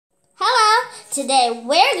Today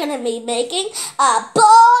we're going to be making a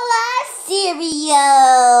bowl of cereal.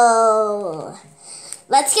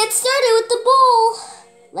 Let's get started with the bowl.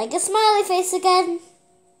 Like a smiley face again.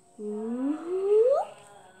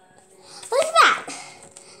 Like that.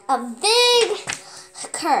 A big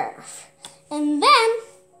curve. And then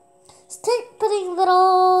start putting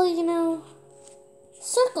little,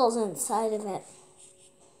 circles inside of it.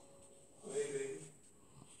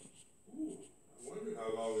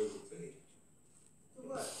 How long it would take?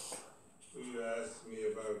 What? You asked me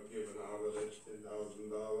about giving Holiday $10,000.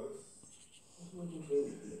 That's what you really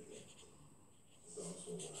did. It's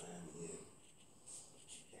also why I'm here.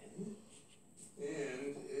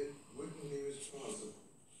 And it wouldn't be responsible.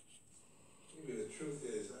 Maybe the truth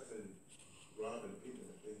is I've been robbing people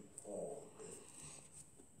that they all day.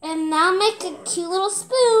 And now make a cute little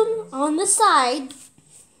spoon on the side.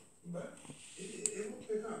 But it will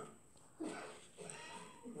pick up.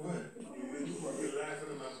 What? You laughing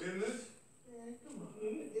at my business? Come on,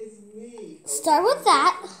 it's me. Start with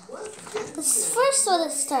that. This is first what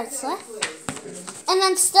it starts with. And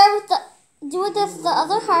then start with do it with the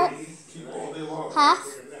other half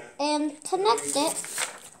and connect it.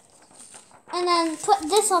 And then put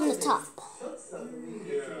this on the top.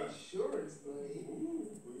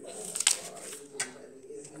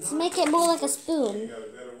 To make it more like a spoon.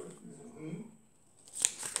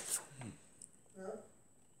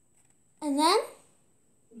 And then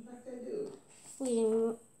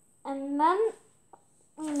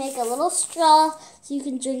we make a little straw so you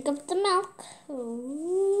can drink up the milk.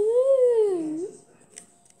 Ooh.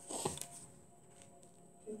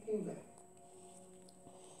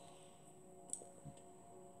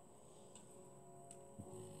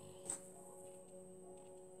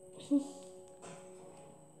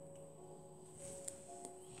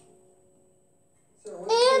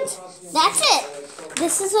 And that's it.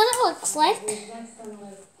 This is what it looks like.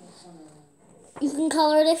 You can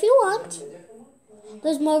color it if you want.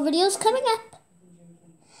 There's more videos coming up.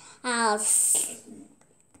 I'll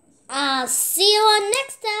see you on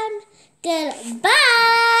next time. Goodbye.